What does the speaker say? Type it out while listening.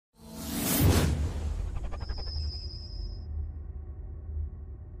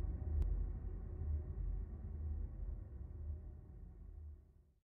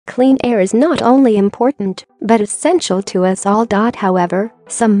clean air is not only important, but essential to us all. However,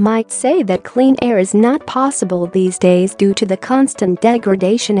 some might say that clean air is not possible these days due to the constant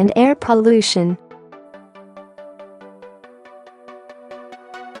degradation and air pollution.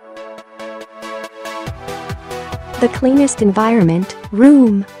 The cleanest environment,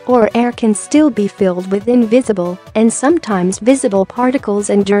 room, or air can still be filled with invisible and sometimes visible particles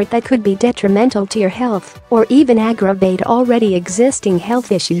and dirt that could be detrimental to your health or even aggravate already existing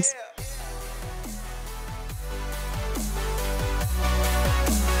health issues.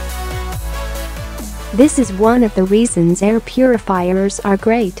 This is one of the reasons air purifiers are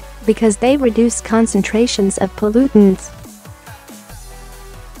great, because they reduce concentrations of pollutants.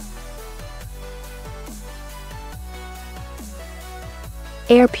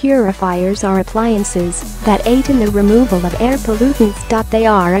 Air purifiers are appliances that aid in the removal of air pollutants. They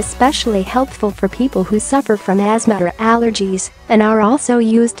are especially helpful for people who suffer from asthma or allergies and are also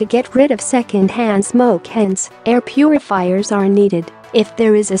used to get rid of secondhand smoke. Hence, air purifiers are needed if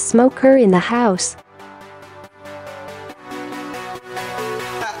there is a smoker in the house.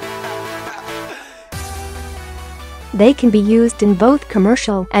 They can be used in both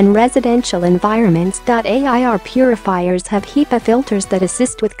commercial and residential environments. Air purifiers have HEPA filters that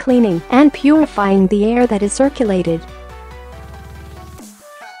assist with cleaning and purifying the air that is circulated.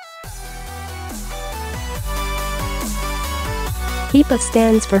 HEPA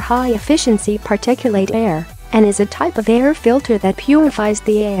stands for high efficiency particulate air and is a type of air filter that purifies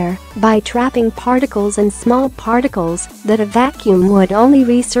the air by trapping particles and small particles that a vacuum would only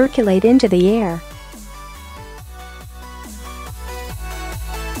recirculate into the air.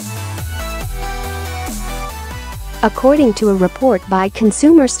 According to a report by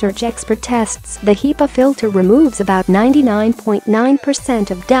ConsumerSearch expert tests, the HEPA filter removes about 99.9%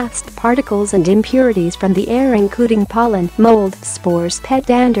 of dust particles and impurities from the air, including pollen, mold, spores, pet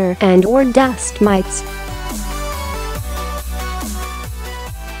dander, and/or dust mites.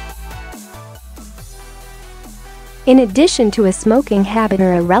 In addition to a smoking habit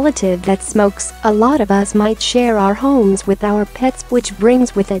or a relative that smokes, a lot of us might share our homes with our pets, which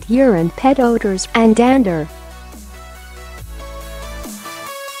brings with it urine, pet odors, and dander.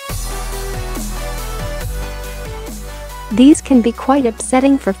 These can be quite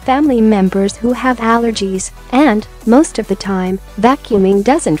upsetting for family members who have allergies, and, most of the time, vacuuming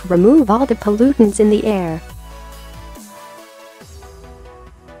doesn't remove all the pollutants in the air.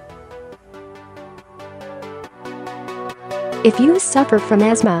 If you suffer from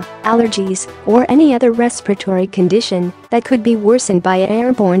asthma, allergies, or any other respiratory condition that could be worsened by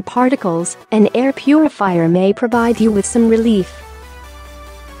airborne particles, an air purifier may provide you with some relief.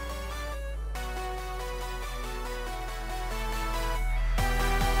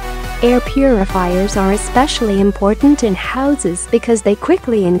 Air purifiers are especially important in houses because they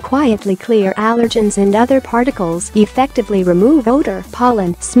quickly and quietly clear allergens and other particles, effectively remove odor,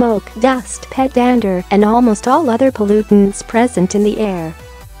 pollen, smoke, dust, pet dander, and almost all other pollutants present in the air.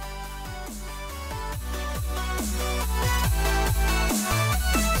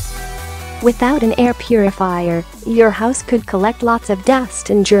 Without an air purifier, your house could collect lots of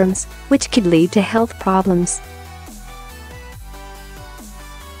dust and germs, which could lead to health problems.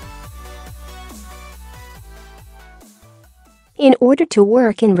 In order to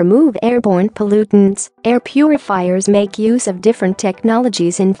work and remove airborne pollutants, air purifiers make use of different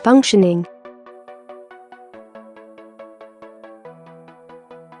technologies in functioning.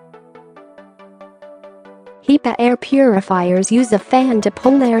 HEPA air purifiers use a fan to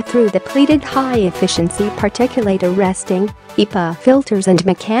pull air through the pleated high-efficiency particulate arresting HEPA filters and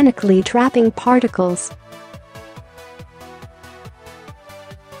mechanically trapping particles.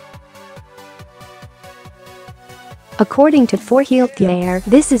 According to ForHealthyAir,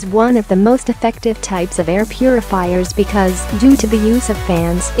 this is one of the most effective types of air purifiers because, due to the use of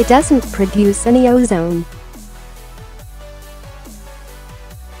fans, it doesn't produce any ozone.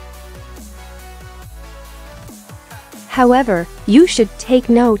 However, you should take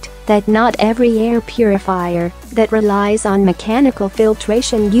note that not every air purifier that relies on mechanical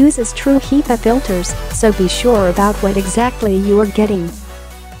filtration uses true HEPA filters, so be sure about what exactly you are getting.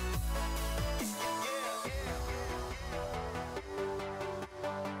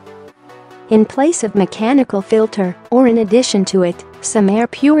 In place of mechanical filter, or in addition to it, some air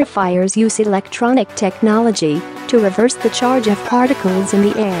purifiers use electronic technology to reverse the charge of particles in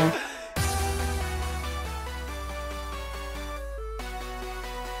the air.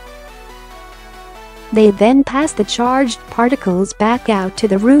 They then pass the charged particles back out to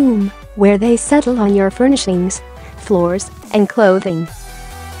the room, where they settle on your furnishings, floors, and clothing.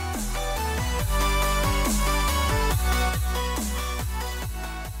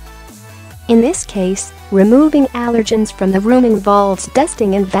 In this case, removing allergens from the room involves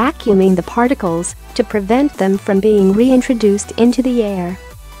dusting and vacuuming the particles to prevent them from being reintroduced into the air.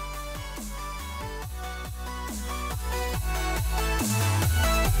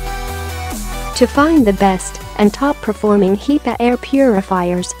 To find the best and top-performing HEPA air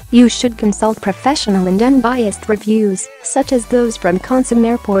purifiers, you should consult professional and unbiased reviews, such as those from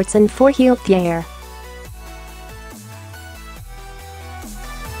ConsumerReports and ForHealthyAir.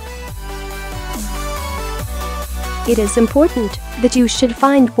 It is important that you should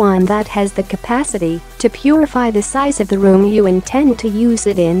find one that has the capacity to purify the size of the room you intend to use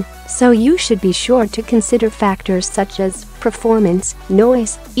it in, so you should be sure to consider factors such as performance,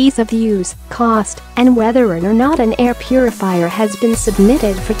 noise, ease of use, cost, and whether or not an air purifier has been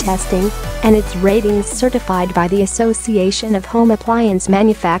submitted for testing and its ratings certified by the Association of Home Appliance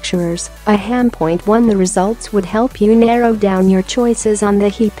Manufacturers. The results would help you narrow down your choices on the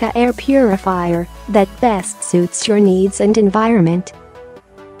HEPA air purifier that best suits your needs and environment.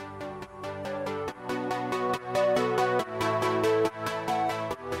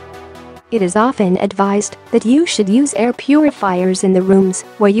 It is often advised that you should use air purifiers in the rooms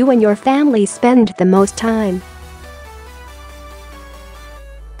where you and your family spend the most time.